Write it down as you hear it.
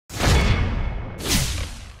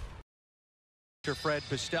Fred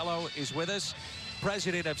Pestello is with us,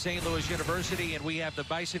 president of St. Louis University, and we have the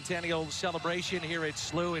bicentennial celebration here at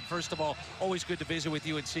SLU. And first of all, always good to visit with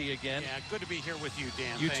you and see you again. Yeah, good to be here with you,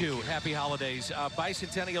 Dan. You Thank too. You. Happy holidays.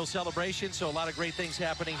 Bicentennial celebration, so a lot of great things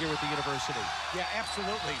happening here with the university. Yeah,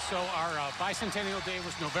 absolutely. So our bicentennial day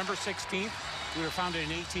was November 16th. We were founded in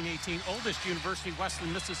 1818, oldest university west of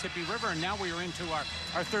the Mississippi River, and now we are into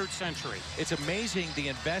our third century. It's amazing the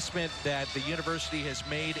investment that the university has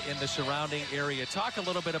made in the surrounding area. Talk a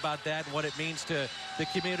little bit about that and what it means to the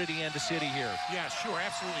community and the city here. Yeah, sure,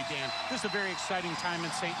 absolutely, Dan. This is a very exciting time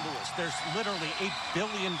in St. Louis. There's literally $8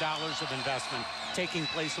 billion of investment taking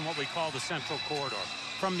place in what we call the Central Corridor.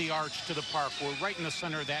 From the Arch to the park, we're right in the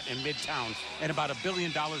center of that in Midtown, and about $1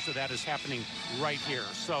 billion of that is happening right here.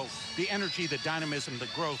 So the energy, the dynamism, the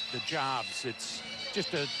growth, the jobs, it's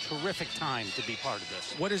just a terrific time to be part of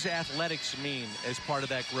this. What does athletics mean as part of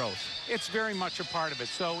that growth? It's very much a part of it.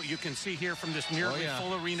 So you can see here from this nearly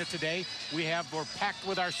full arena today, we're packed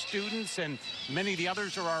with our students, and many of the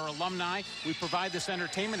others are our alumni. We provide this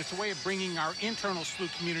entertainment. It's a way of bringing our internal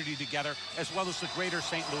SLU community together, as well as the greater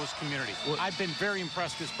St. Louis community. I've been very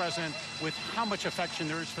impressed as president with how much affection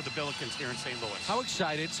there is for the Billikens here in St. Louis. How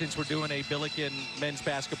excited, since we're doing a Billiken men's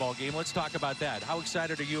basketball game, let's talk about that. How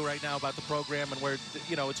excited are you right now about the program and where,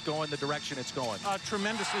 you know, it's going, the direction it's going?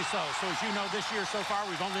 Tremendously so. So as you know, this year so far,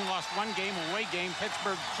 we've only lost one game, away game,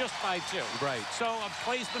 Pittsburgh just by 2. Right. So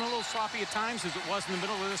play's been a little sloppy at times, as it was in the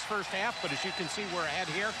middle of this first half, but as you can see, we're ahead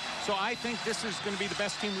here. So I think this is going to be the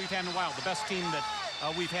best team we've had in a while, the best team that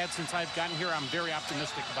we've had since I've gotten here. I'm very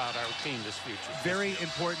optimistic about our team this future. Very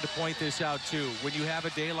important to point this out, too. When you have a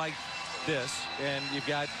day like this, and you've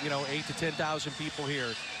got, 8 to 10,000 people here,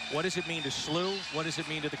 what does it mean to SLU? What does it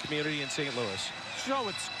mean to the community in St. Louis? So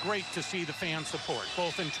it's great to see the fan support,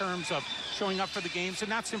 both in terms of showing up for the games, and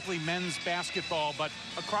not simply men's basketball, but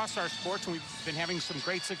across our sports. And we've been having some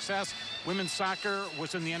great success. Women's soccer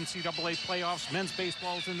was in the NCAA playoffs. Men's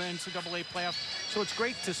baseball is in the NCAA playoffs. So it's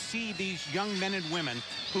great to see these young men and women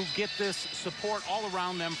who get this support all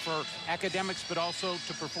around them for academics, but also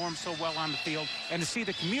to perform so well on the field, and to see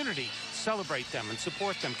the community celebrate them and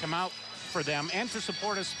support them, come out for them, and to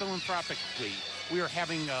support us philanthropically. We are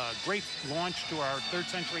having a great launch to our third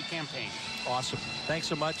century campaign. Awesome. Thanks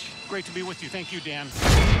so much. Great to be with you. Thank you, Dan.